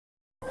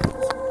Oh,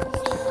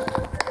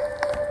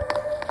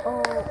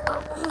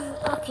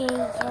 okay,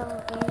 so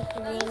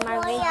today my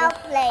I'll video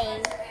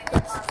play.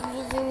 it's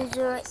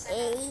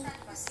 008,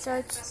 so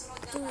it's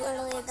too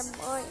early in the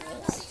morning.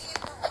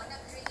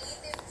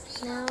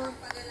 Now,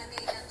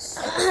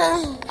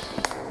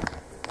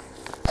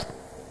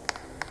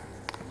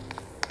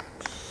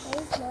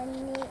 There's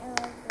money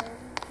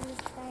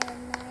this kind of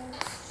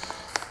nice.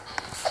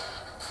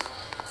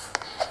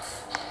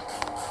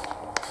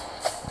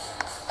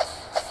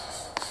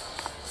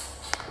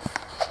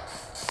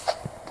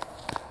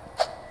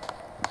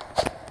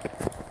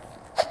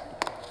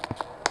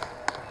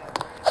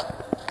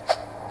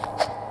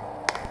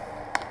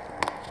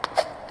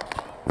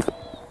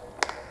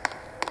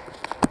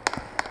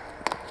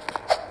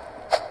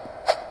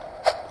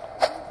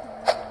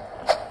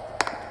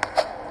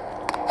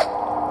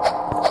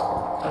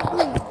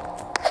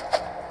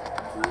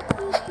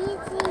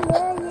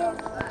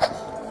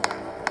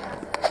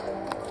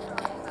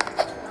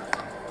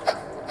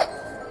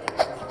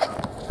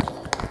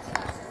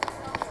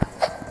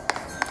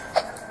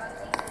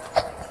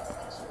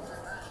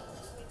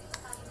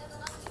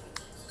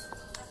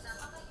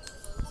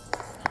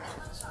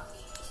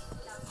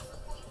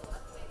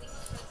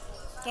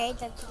 okay,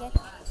 don't forget.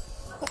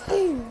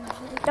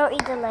 Don't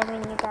eat the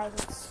lemon, you guys,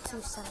 it's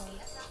too sunny.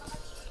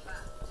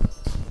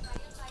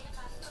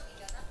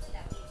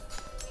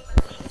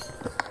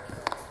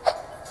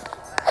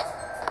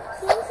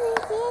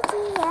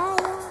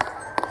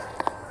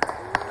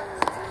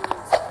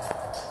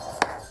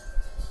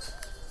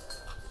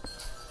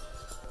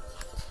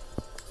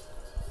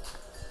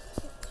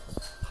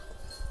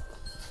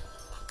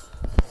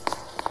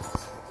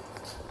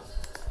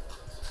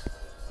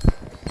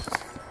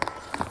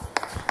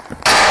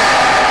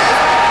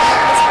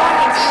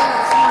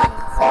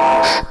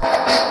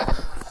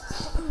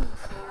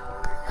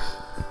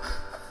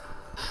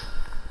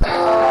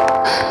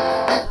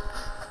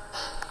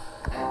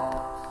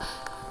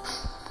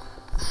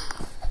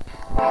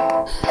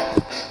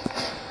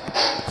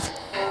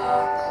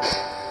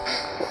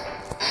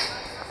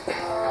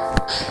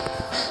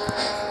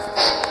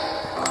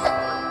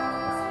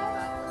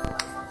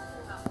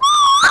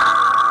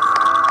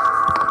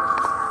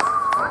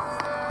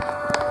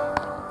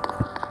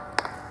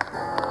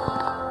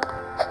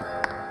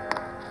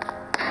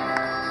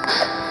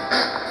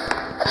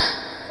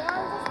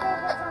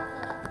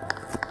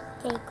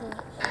 Okay, cool.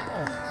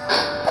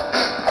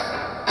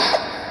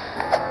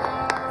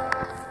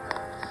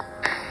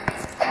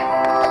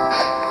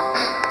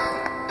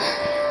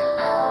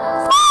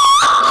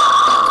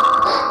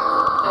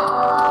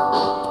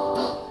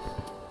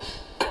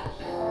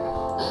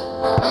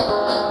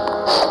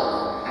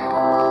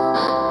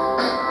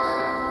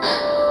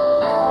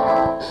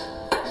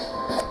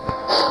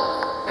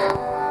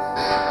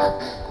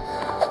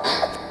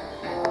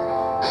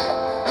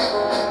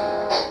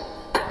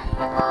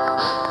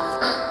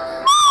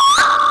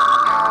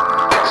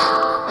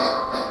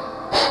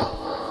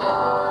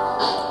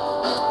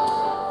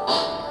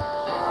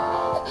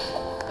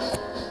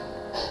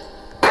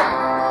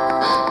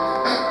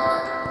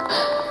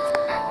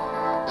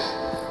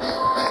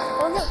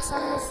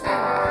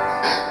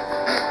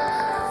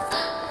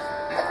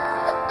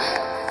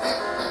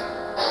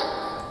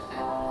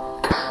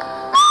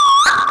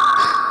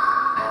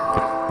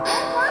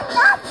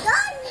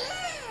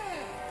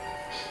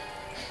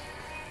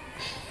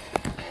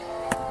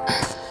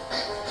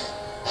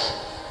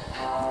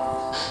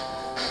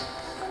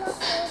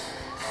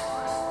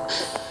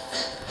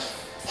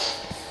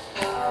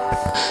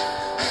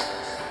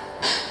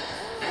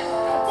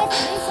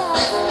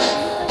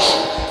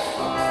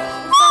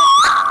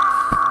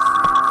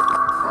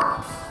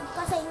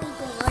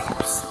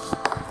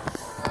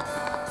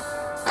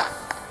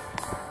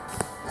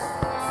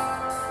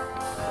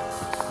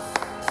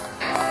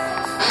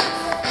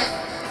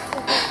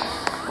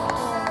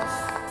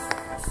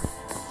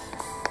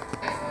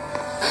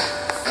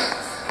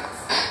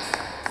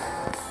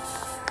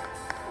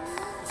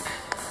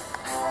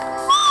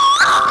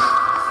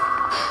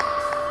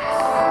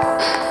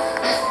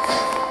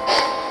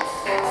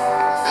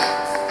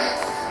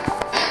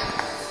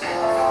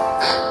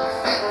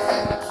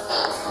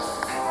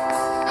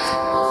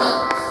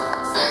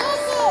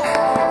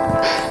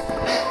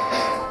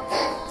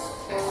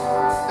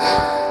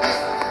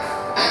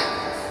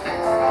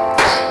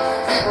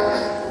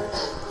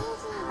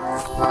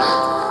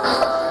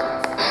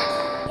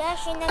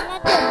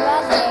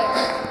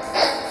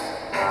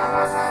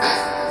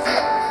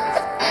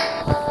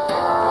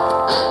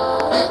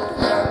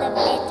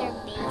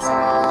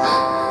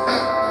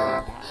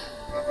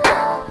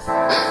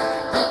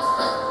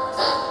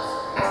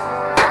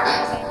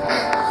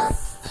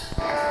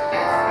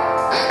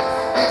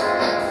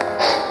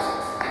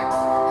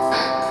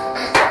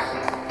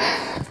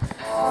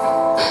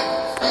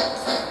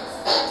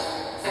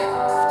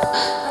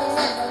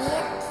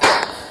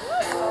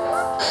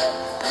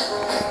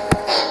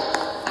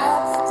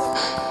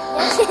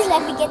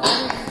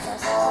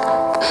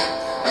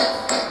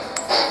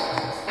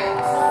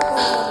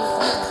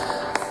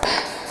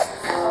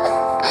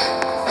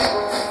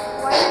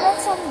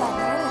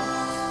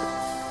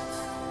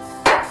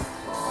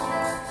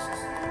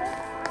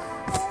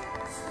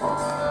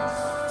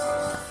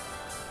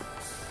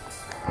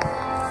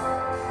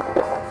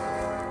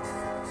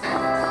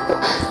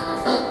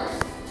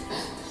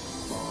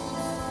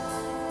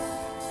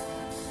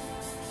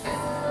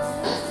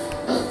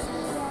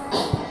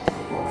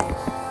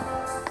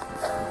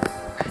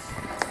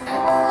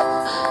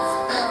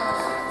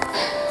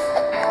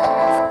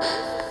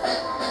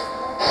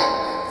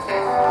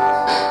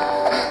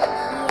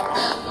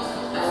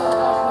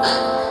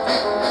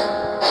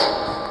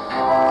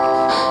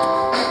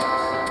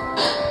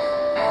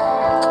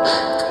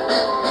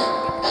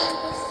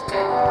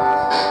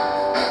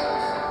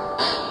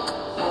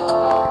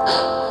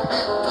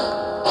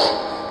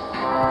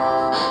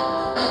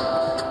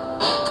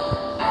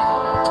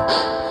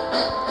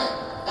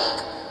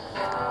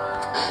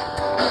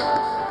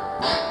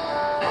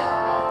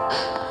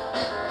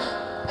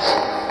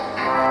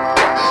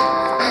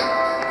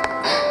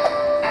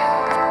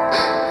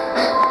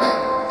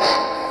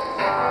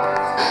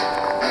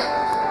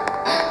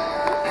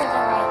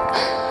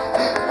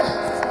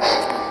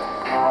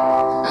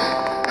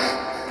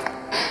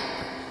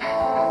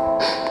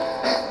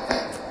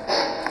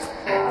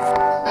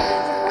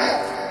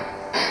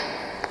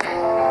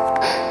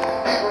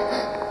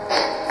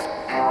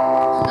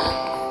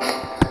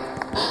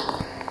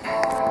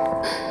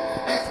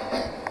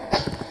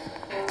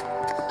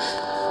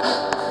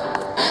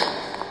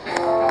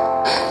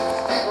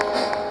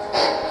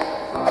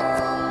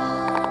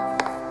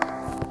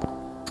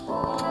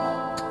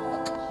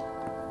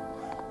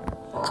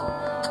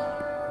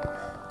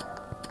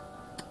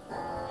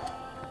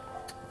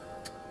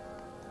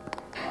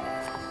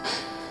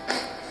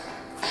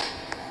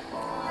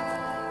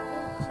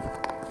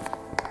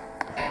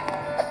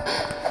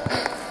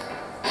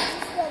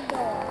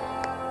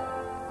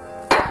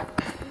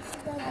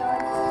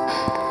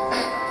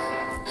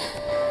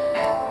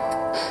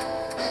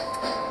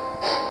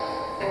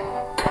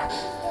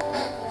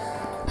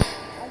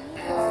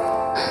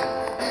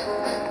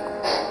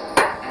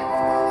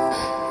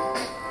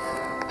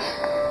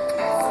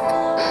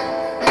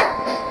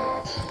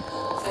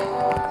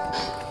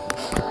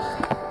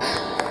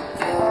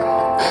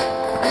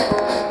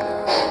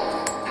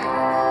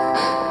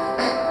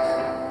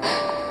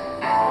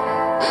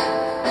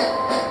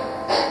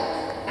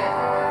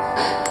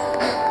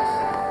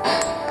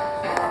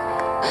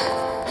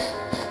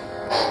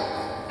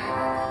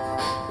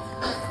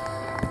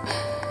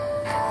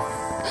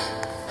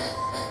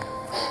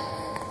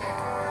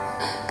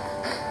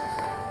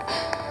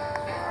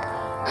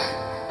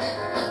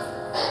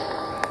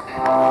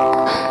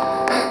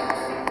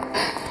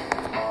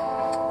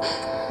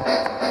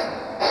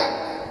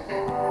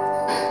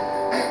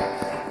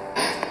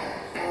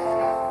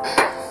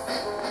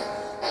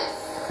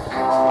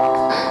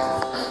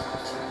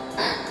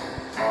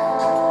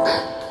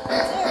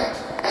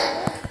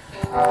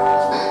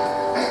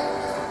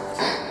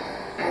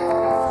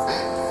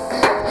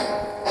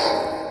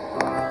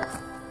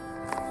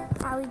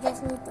 Now we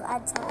just need to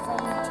add some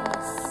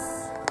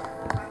furnitures.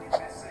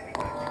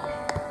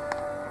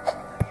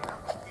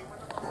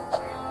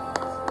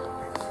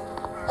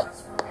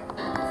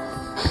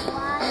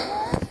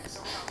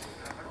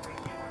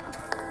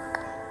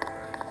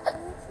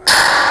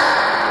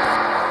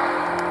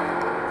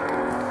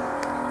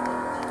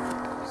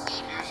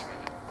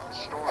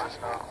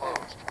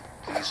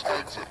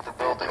 Exit the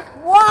building.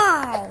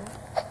 Why?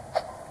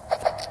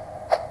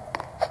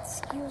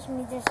 Excuse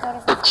me, the store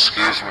is not.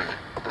 Excuse me,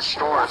 the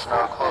store is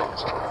now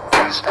closed.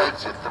 Please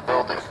exit the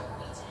building.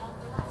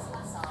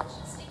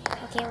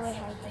 Okay, we're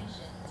hiding.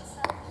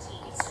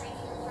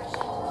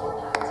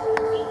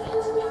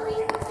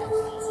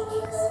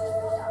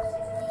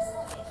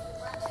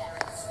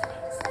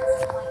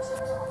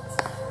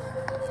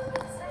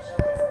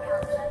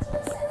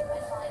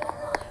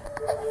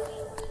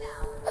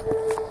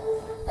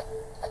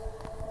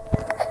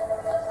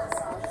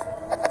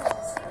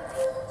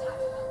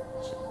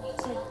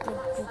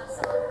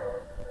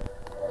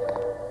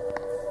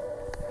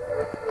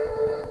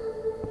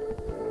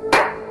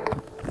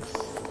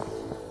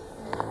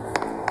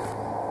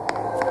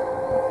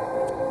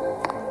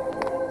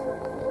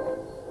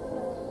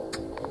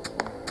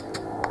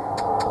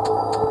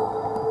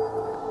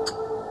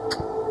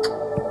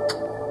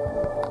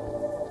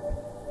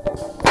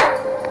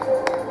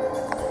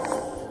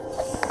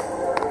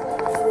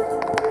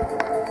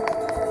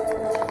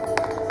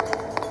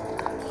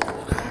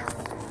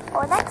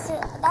 Oh,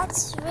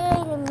 that's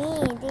really me.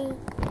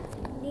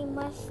 They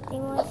must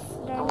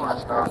learn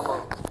how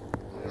to.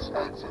 Please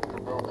exit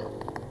the building.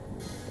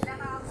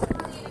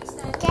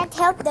 I can't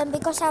help them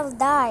because I'll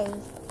die.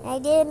 I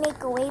didn't make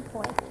a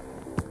waypoint.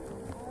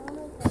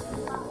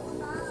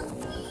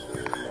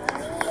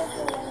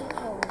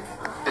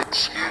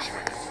 Excuse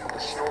me, the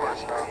store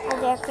is now Are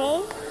they okay?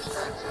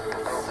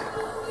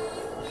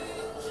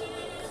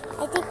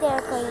 I think they're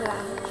okay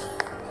now.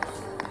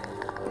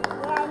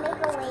 Yeah, I make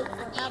a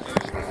waypoint.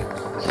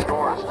 The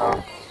store is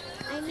now.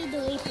 I need a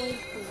waypoint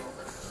too.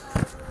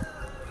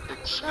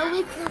 Excuse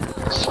me,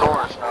 the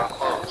store is now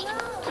closed.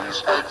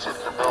 Please exit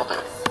the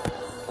building.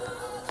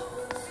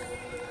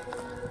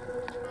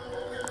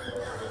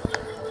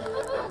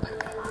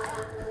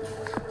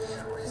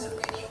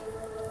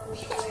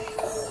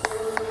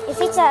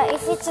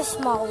 If it's a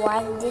small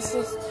one, this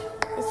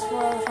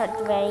will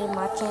hurt very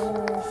much,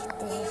 and if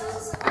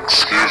this.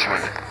 Excuse me,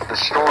 the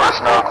store is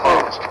now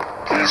closed.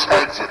 Please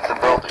exit the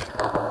building.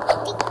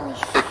 I think we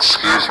should.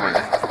 Excuse me,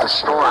 the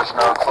store is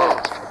now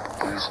closed.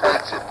 Please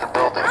exit the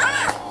building.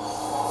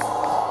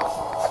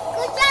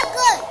 Good job,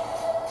 good.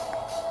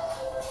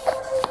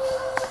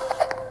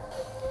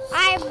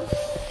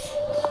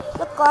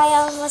 Look, I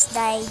almost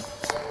died.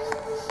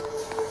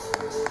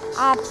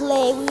 I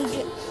play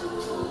with.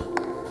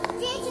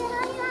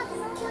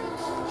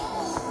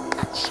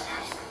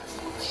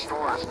 The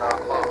store is now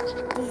closed.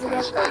 Did you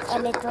Please get a exit the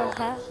little building.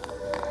 help?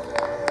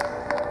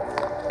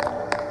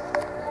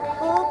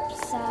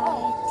 Oops,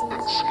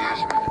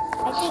 Excuse me,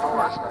 I the think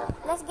store is now.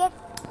 let's eat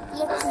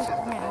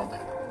now.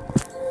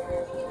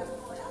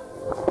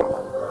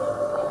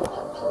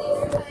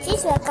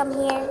 She's welcome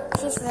here.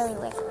 She's really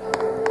welcome.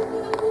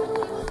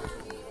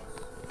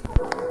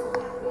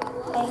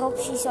 I hope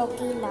she's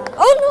okay now.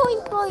 Oh no,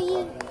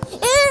 employee!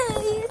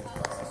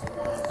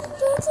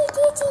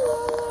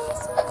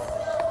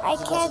 I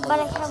can't, but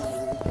I have.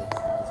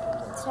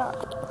 Sorry,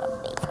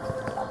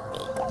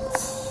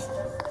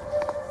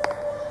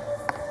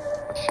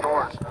 The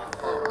store is now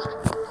closed.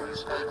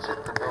 Please exit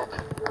the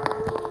building.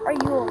 Are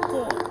you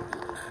okay?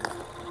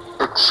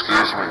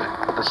 Excuse me,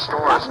 the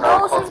store is now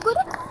No, she's closed. good.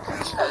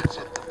 Please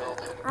exit the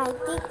building. I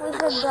think we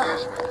should Excuse go.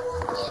 me,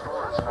 the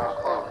store is now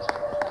closed.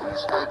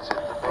 Please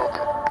exit the building.